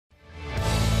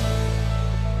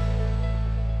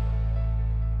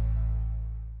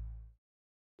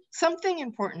Something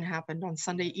important happened on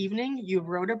Sunday evening. You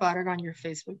wrote about it on your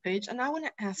Facebook page, and I want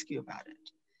to ask you about it.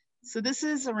 So this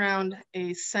is around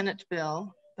a Senate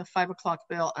bill, the 5 o'clock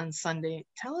bill on Sunday.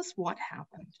 Tell us what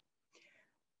happened.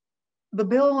 The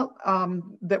bill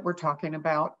that we're talking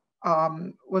about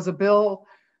was a bill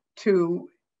to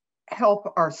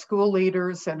help our school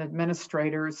leaders and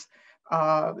administrators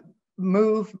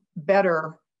move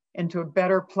better into a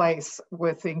better place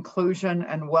with inclusion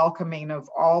and welcoming of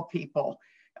all people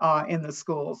in the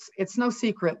schools. It's no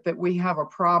secret that we have a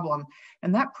problem,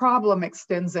 and that problem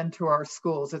extends into our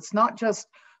schools. It's not just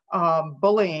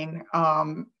bullying,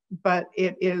 but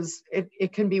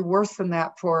it can be worse than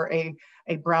that for a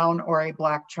brown or a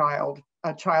black child,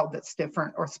 a child that's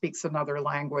different or speaks another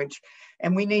language.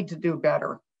 And we need to do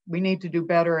better. We need to do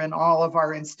better in all of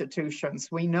our institutions.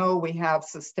 We know we have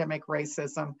systemic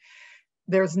racism.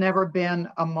 There's never been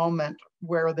a moment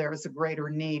where there's a greater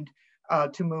need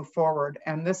to move forward.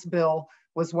 And this bill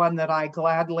was one that I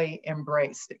gladly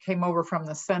embraced. It came over from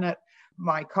the Senate.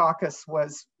 My caucus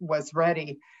was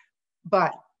ready,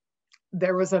 but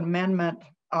there was an amendment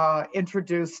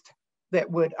introduced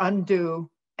that would undo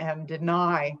and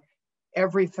deny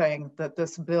everything that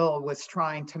this bill was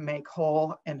trying to make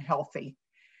whole and healthy.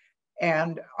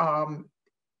 And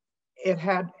it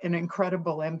had an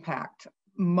incredible impact.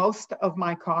 Most of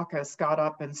my caucus got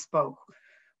up and spoke.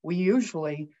 We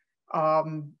usually are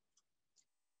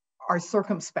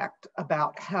circumspect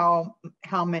about how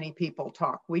many people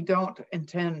talk. We don't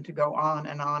intend to go on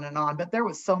and on and on, but there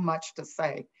was so much to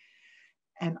say,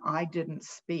 and I didn't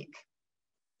speak.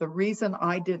 The reason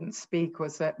I didn't speak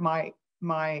was that my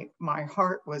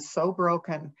heart was so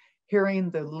broken hearing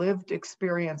the lived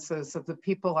experiences of the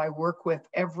people I work with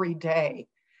every day,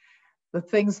 the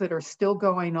things that are still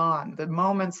going on, the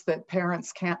moments that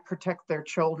parents can't protect their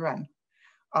children,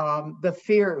 the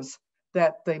fears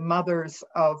that the mothers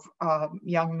of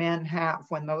young men have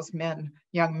when those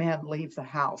young men leave the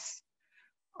house.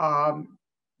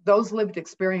 Those lived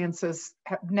experiences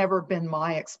have never been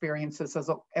my experiences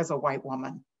as a white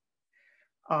woman.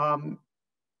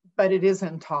 But it is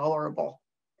intolerable.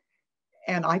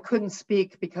 And I couldn't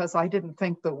speak because I didn't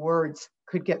think the words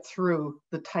could get through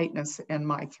the tightness in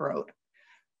my throat.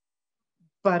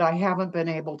 But I haven't been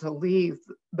able to leave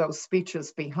those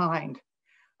speeches behind.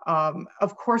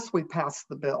 Of course, we passed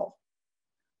the bill.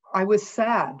 I was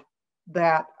sad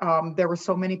that there were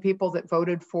so many people that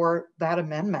voted for that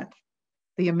amendment.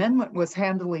 The amendment was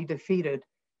handily defeated,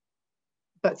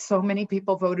 but so many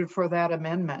people voted for that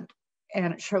amendment.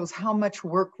 And it shows how much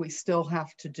work we still have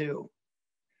to do.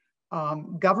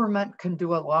 Government can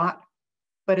do a lot,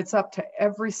 but it's up to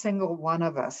every single one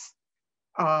of us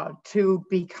to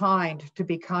be kind, to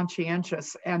be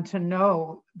conscientious, and to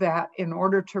know that in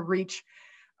order to reach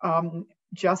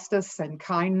justice and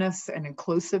kindness and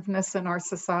inclusiveness in our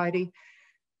society,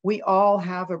 we all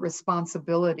have a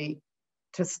responsibility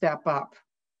to step up.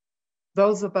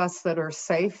 Those of us that are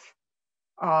safe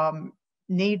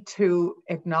need to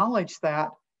acknowledge that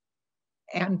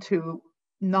and to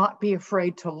not be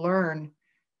afraid to learn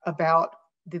about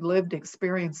the lived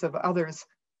experience of others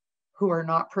who are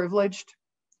not privileged,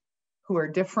 who are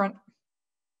different,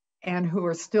 and who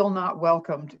are still not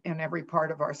welcomed in every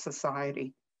part of our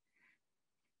society.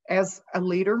 As a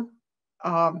leader,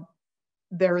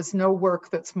 there is no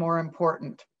work that's more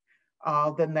important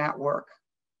than that work.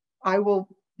 I will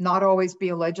not always be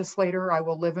a legislator. I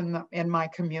will live in my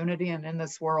community and in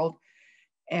this world.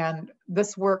 And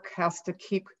this work has to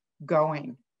keep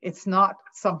going. It's not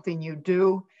something you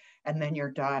do and then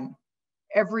you're done.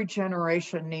 Every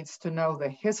generation needs to know the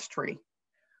history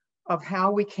of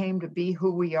how we came to be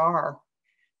who we are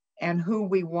and who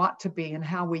we want to be and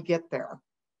how we get there.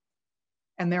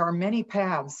 And there are many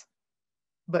paths,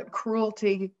 but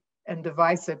cruelty and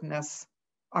divisiveness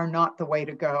are not the way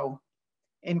to go.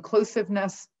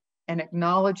 Inclusiveness and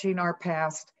acknowledging our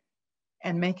past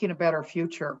and making a better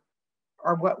future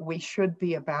are what we should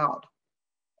be about.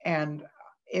 And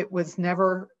it was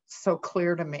never so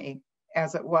clear to me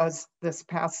as it was this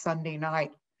past Sunday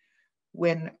night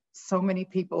when so many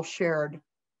people shared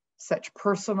such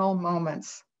personal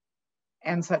moments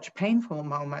and such painful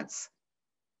moments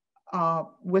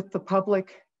with the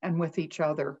public and with each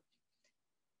other.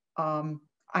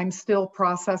 I'm still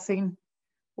processing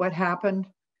what happened,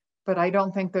 but I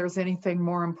don't think there's anything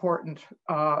more important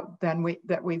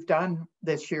that we've done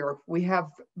this year. We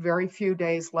have very few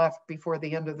days left before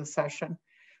the end of the session.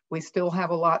 We still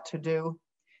have a lot to do,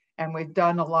 and we've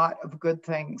done a lot of good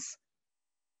things.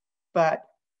 But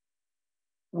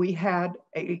we had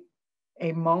a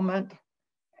moment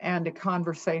and a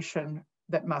conversation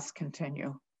that must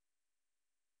continue.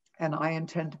 and I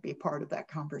intend to be part of that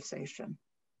conversation.